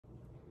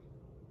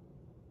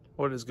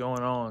What is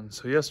going on?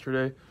 So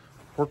yesterday,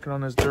 working on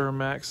this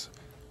Duramax,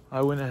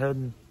 I went ahead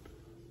and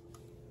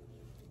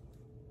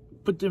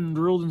put them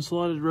drilled and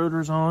slotted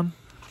rotors on.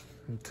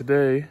 And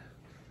today,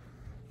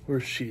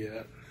 where's she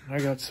at? I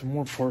got some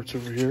more parts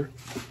over here.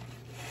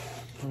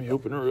 Let me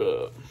open her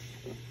up.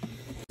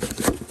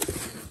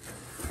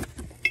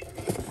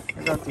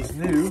 I got this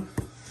new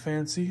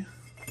fancy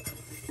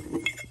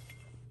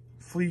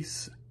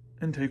Fleece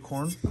intake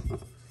horn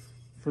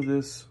for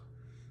this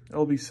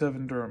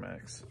LB7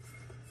 Duramax.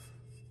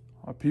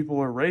 People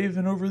are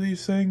raving over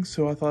these things,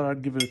 so I thought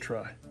I'd give it a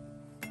try.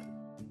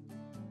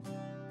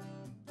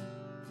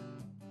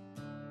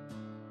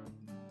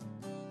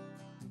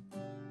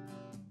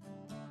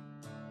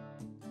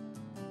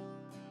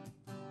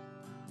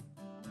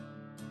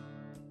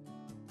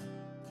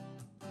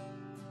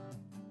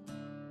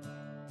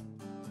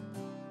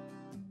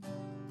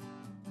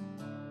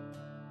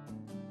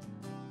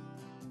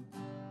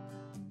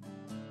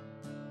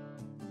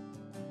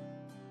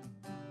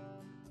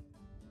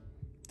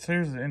 So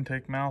here's the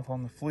intake mouth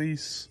on the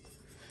Fleece,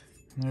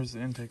 and there's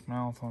the intake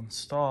mouth on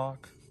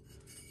stock.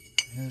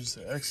 Here's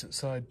the exit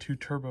side 2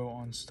 turbo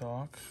on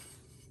stock.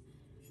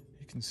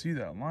 You can see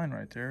that line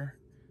right there.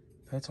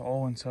 That's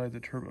all inside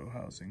the turbo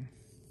housing.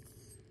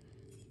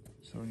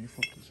 So when you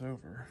flip this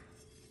over,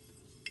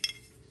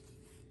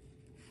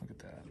 look at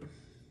that.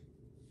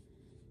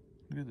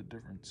 Look at the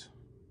difference.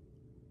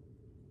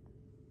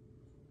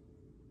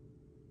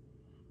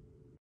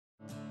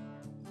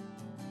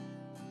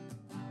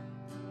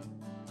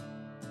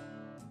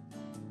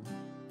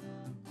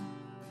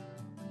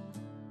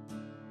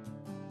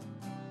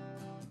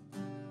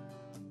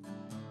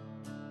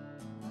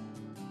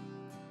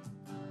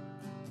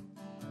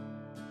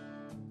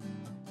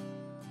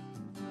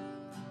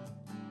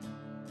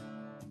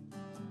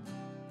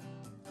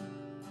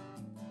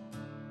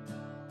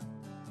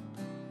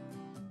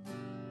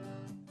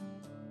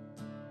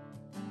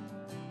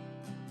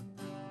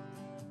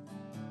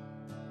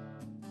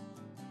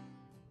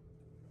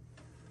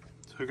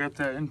 So I got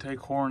that intake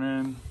horn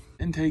in.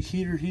 Intake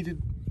heater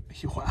heated.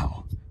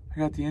 Wow. I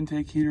got the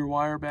intake heater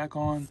wire back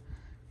on.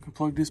 I can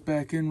plug this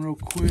back in real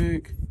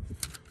quick.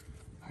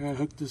 I gotta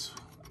hook this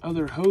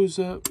other hose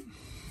up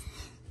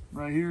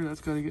right here.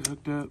 That's gotta get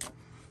hooked up.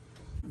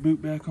 Boot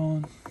back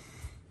on.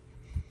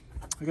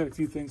 I got a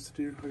few things to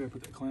do. I gotta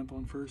put that clamp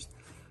on first.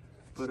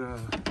 But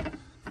then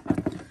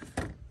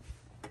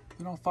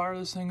I'll fire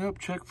this thing up,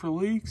 check for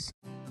leaks.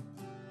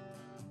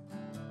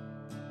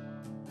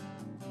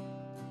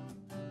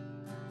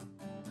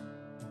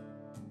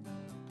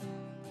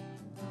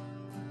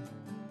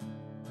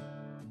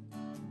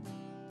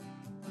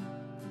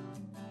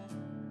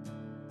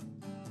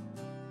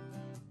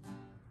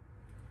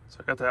 So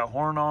I got that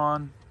horn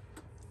on,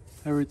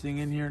 everything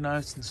in here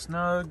nice and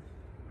snug.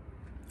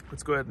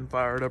 Let's go ahead and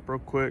fire it up real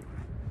quick,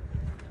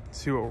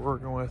 see what we're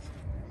working with.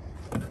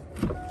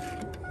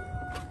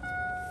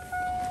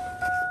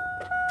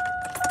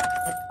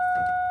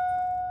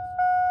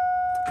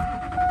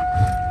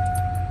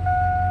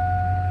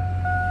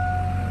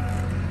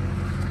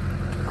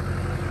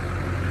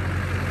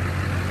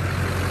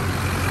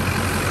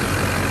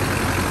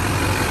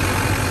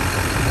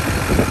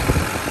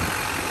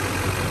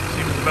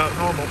 About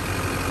normal.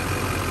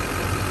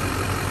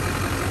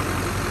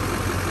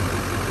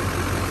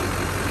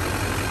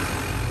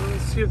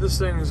 Let's see if this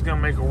thing is going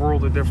to make a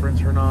world of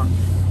difference or not.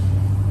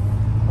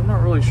 I'm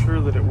not really sure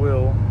that it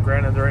will.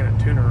 Granted, there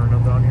ain't a tuner or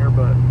nothing on here,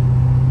 but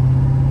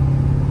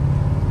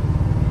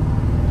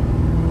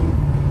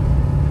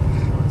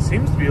it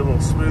seems to be a little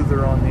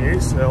smoother on the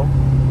A-cell.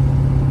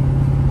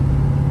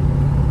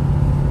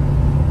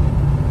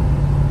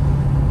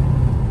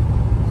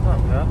 It's not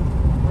bad.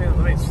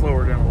 Let me slow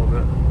her down a little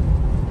bit.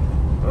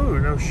 Oh,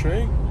 no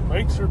shake.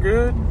 Brakes are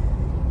good.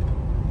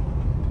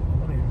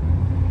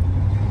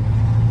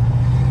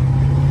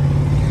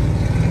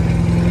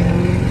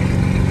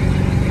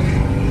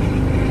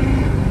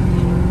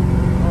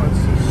 Oh,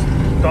 it's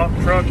a stock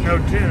truck, no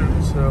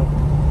tune, so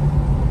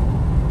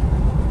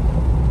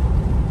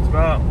it's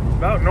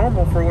about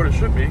normal for what it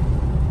should be.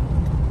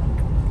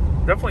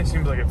 Definitely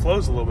seems like it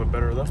flows a little bit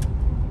better though.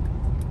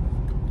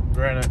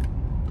 Granted,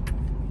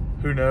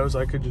 who knows?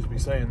 I could just be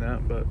saying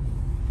that, but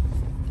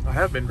I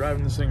have been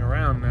driving this thing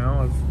around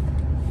now. I've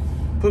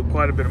put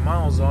quite a bit of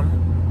miles on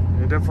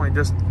it. It definitely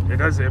just, it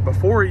does it.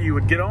 Before you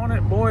would get on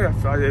it, boy,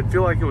 I'd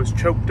feel like it was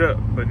choked up.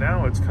 But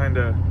now it's kind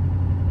of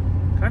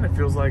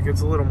feels like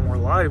it's a little more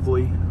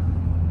lively.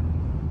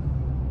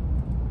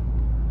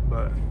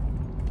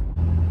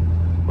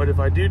 But if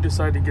I do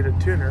decide to get a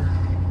tuner,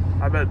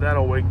 I bet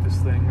that'll wake this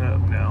thing up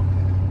now.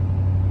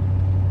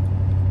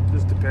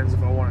 Just depends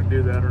if I want to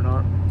do that or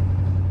not.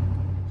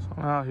 So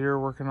I'm out here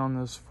working on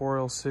this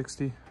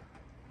 4L60.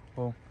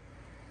 Well,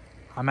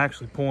 I'm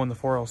actually pulling the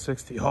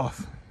 4L60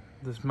 off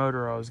this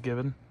motor I was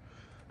given.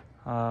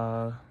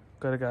 Got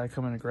a guy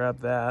coming to grab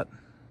that.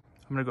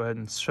 I'm gonna go ahead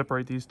and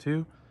separate these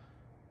two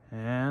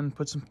and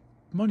put some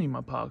money in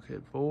my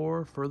pocket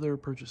for further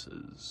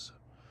purchases.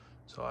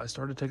 So I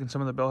started taking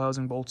some of the bell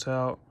housing bolts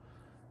out.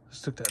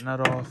 Just took that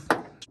nut off.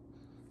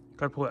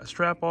 Gotta pull that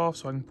strap off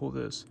so I can pull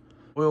this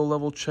oil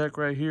level check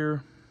right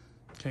here.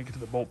 Can't get to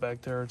the bolt back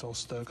there, it's all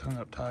stuck, hung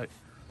up tight.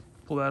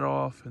 Pull that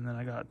off, and then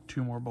I got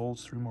 3 more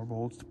bolts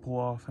to pull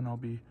off, and I'll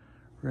be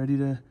ready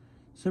to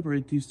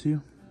separate these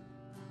two.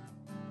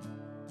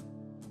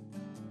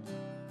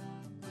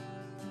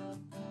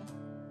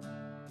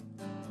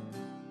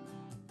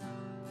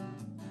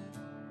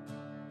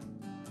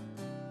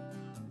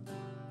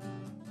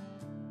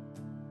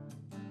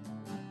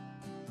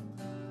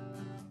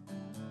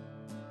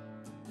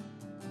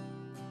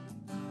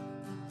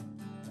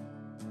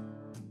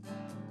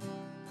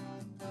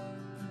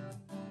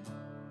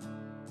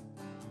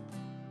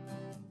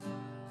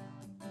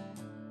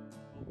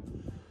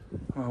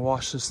 I'm gonna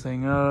wash this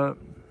thing up,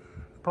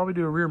 probably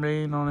do a rear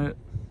main on it.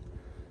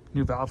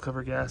 New valve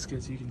cover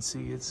gaskets, you can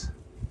see it's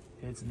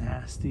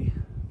nasty.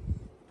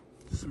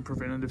 Some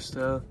preventative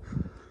stuff.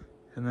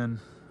 And then,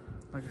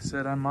 like I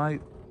said, I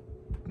might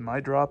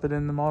drop it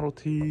in the Model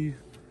T.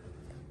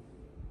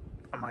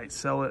 I might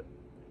sell it.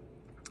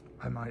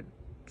 I might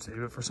save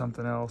it for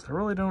something else. I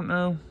really don't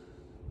know.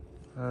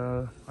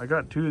 I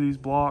got 2 of these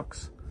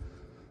blocks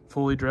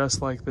fully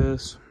dressed like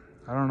this.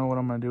 I don't know what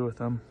I'm gonna do with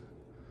them.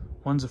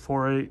 One's a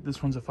 4.8,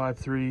 this one's a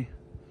 5.3.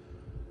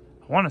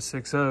 I want a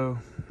 6.0,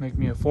 make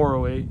me a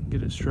 408,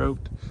 get it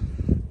stroked.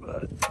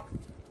 But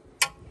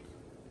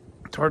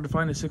it's hard to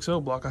find a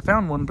 6.0 block. I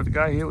found one, but the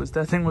guy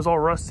that thing was all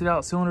rusted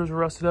out, cylinders were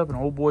rusted up, and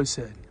old boy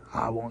said,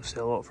 I won't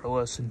sell it for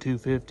less than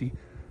 $250.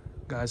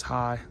 Guy's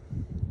high.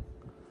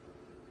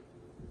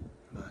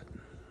 But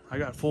I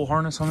got full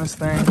harness on this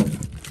thing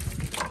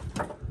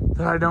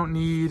that I don't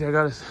need. I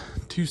got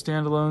 2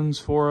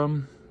 standalones for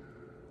them.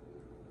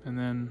 And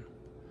then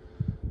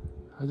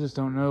I just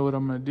don't know what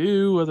I'm gonna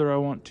do, whether I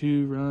want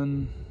to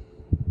run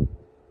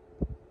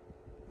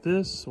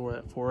this or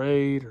at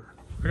 4.8, or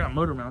I got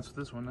motor mounts with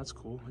this one. That's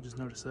cool. I just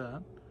noticed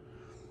that.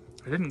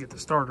 I didn't get the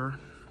starter.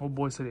 Old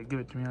boy said he'd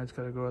give it to me. I just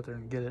gotta go out there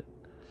and get it.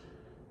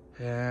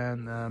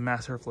 And the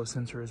mass airflow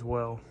sensor as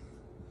well.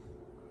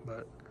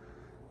 But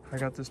I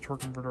got this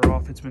torque converter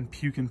off. It's been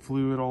puking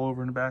fluid all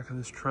over in the back of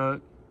this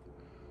truck.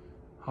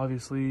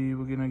 Obviously,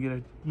 we're gonna get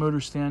a motor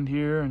stand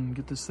here and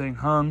get this thing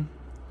hung.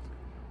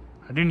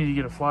 I do need to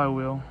get a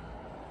flywheel.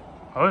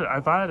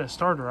 If I had a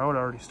starter, I would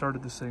have already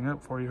started this thing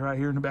up for you right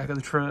here in the back of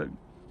the truck.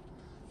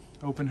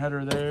 Open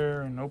header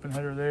there and open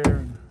header there.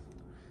 And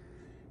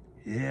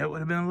yeah, it would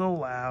have been a little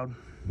loud.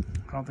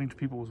 I don't think the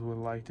people would have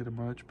liked it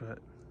much, but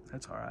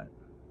that's all right.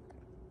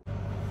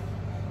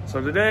 So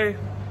today,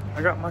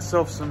 I got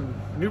myself some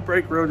new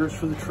brake rotors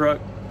for the truck.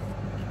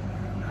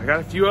 I got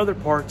a few other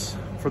parts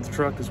for the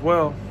truck as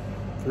well,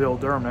 for the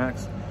old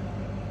Duramax.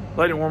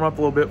 Let it warm up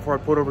a little bit before I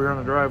put it over here on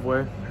the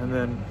driveway, and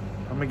then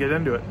I'm gonna get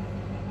into it.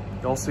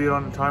 Y'all see it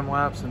on the time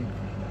lapse, and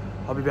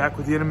I'll be back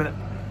with you in a minute.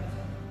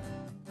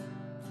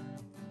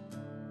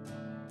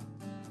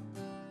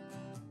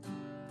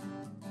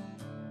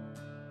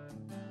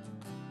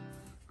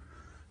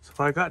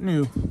 So I got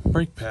new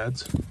brake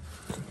pads,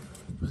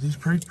 but these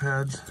brake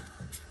pads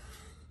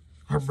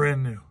are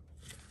brand new.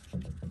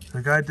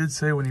 The guy did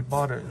say when he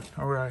bought it,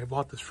 or I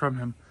bought this from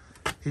him,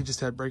 he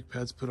just had brake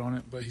pads put on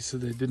it, but he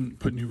said they didn't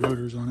put new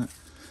rotors on it.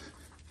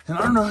 And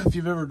I don't know if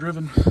you've ever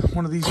driven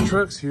one of these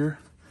trucks here,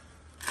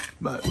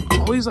 but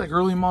all these like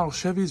early model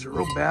Chevys are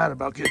real bad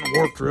about getting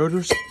warped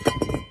rotors.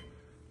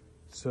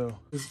 So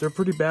they're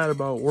pretty bad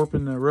about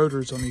warping the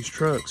rotors on these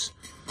trucks.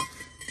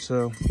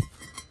 So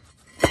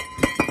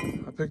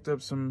I picked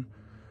up some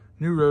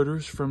new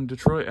rotors from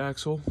Detroit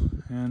Axle,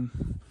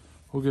 and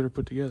we'll get her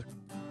put together.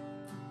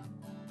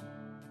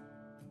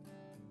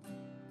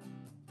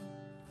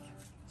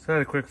 So I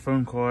had a quick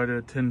phone call I had to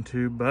attend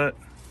to, but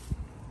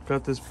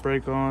got this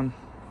brake on,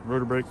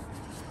 rotor brake.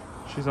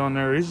 She's on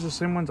there. These are the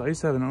same ones. I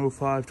used to have an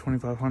 05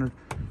 2500.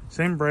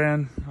 Same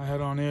brand I had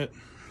on it.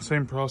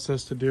 Same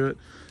process to do it,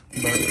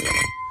 but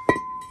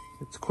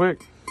it's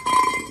quick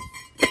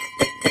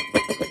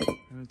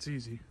and it's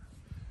easy.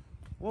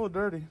 A little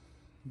dirty,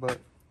 but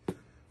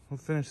we'll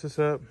finish this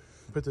up,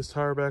 put this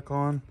tire back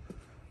on.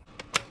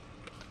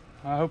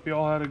 I hope you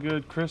all had a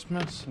good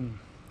Christmas, and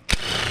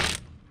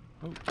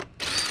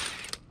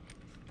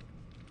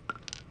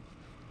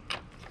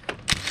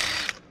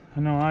I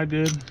know I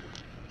did.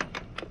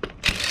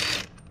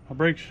 My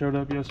brakes showed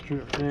up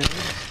yesterday,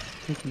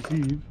 Christmas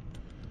Eve.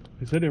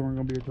 They said they weren't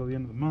going to be here till the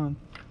end of the month,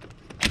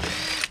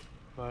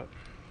 but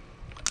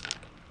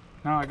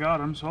now I got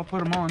them, so I'll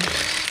put them on.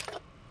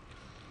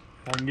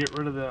 I can get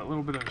rid of that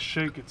little bit of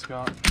shake it's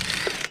got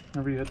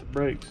whenever you hit the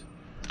brakes.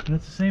 And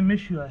it's the same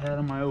issue I had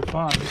on my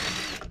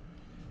 05,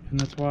 and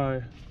that's why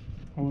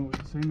I went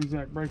with the same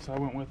exact brakes I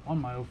went with on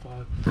my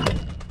 05.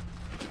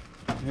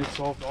 And it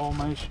solved all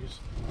my issues.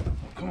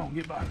 Come on,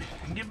 get by me,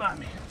 get by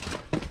me.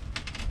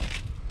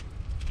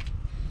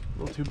 A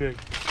little too big.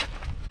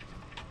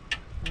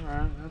 All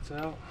right, that's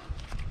out.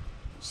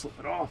 Slip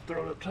it off,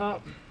 throw it up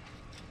top.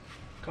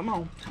 Come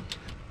on.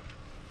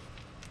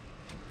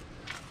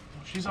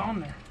 She's on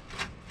there.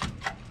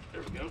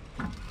 There we go.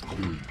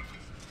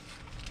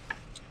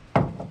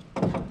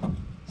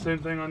 Same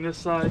thing on this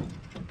side.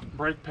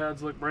 Brake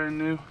pads look brand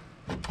new.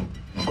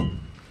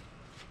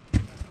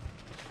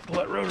 Pull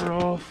that rotor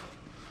off.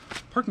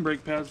 Parking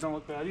brake pads don't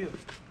look bad either.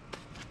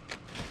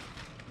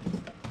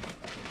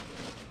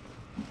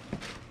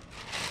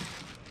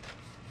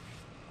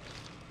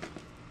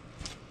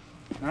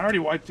 I already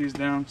wiped these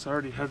down because I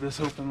already had this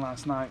open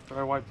last night, but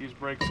I wiped these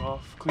brakes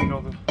off, cleaned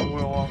all the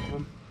oil off of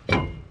them.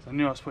 So I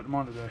knew I was putting them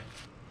on today.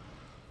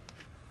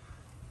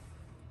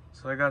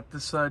 So I got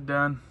this side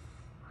done.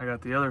 I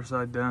got the other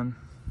side done.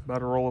 About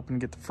to roll up and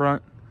get the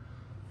front.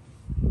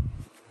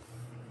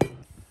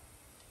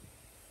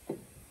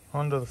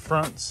 Onto the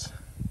fronts.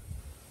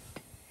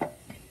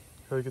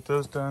 Gotta get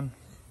those done.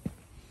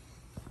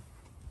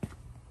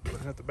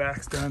 I got the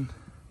backs done.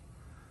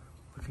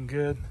 Looking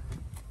good.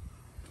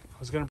 I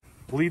was gonna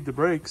bleed the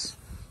brakes,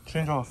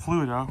 change all the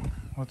fluid out.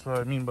 That's what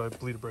I mean by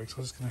bleed the brakes.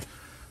 I was just gonna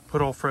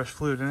put all fresh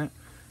fluid in it.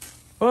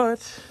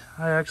 But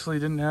I actually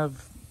didn't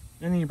have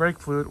any brake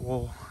fluid.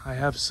 Well, I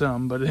have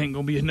some, but it ain't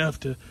gonna be enough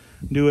to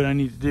do what I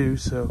need to do.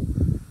 So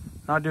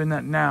not doing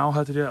that now, I'll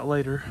have to do that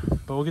later.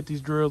 But we'll get these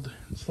drilled,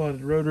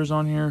 slotted rotors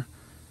on here,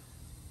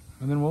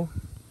 and then we'll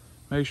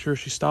make sure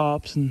she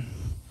stops and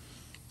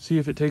see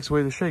if it takes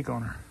away the shake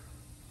on her.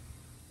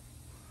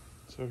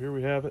 So here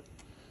we have it.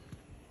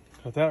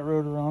 Got that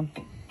rotor on.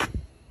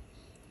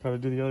 Got to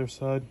do the other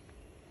side,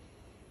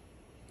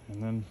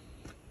 and then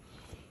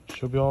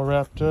she'll be all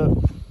wrapped up.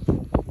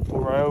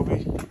 Poor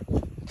Ryobi,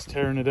 it's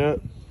tearing it up.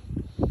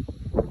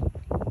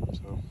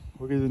 So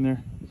we'll get in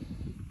there.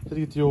 Had to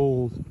get the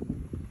old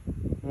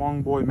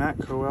long boy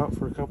Matco out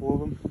for a couple of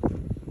them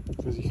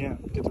because you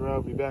can't get the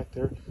Ryobi back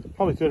there.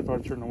 Probably could if I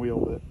turned the wheel,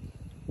 but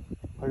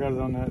I got it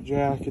on that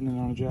jack and then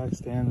on a jack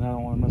stand, and I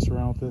don't want to mess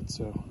around with it,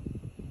 so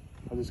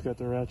I just got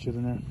the ratchet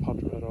in there, popped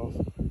it right off.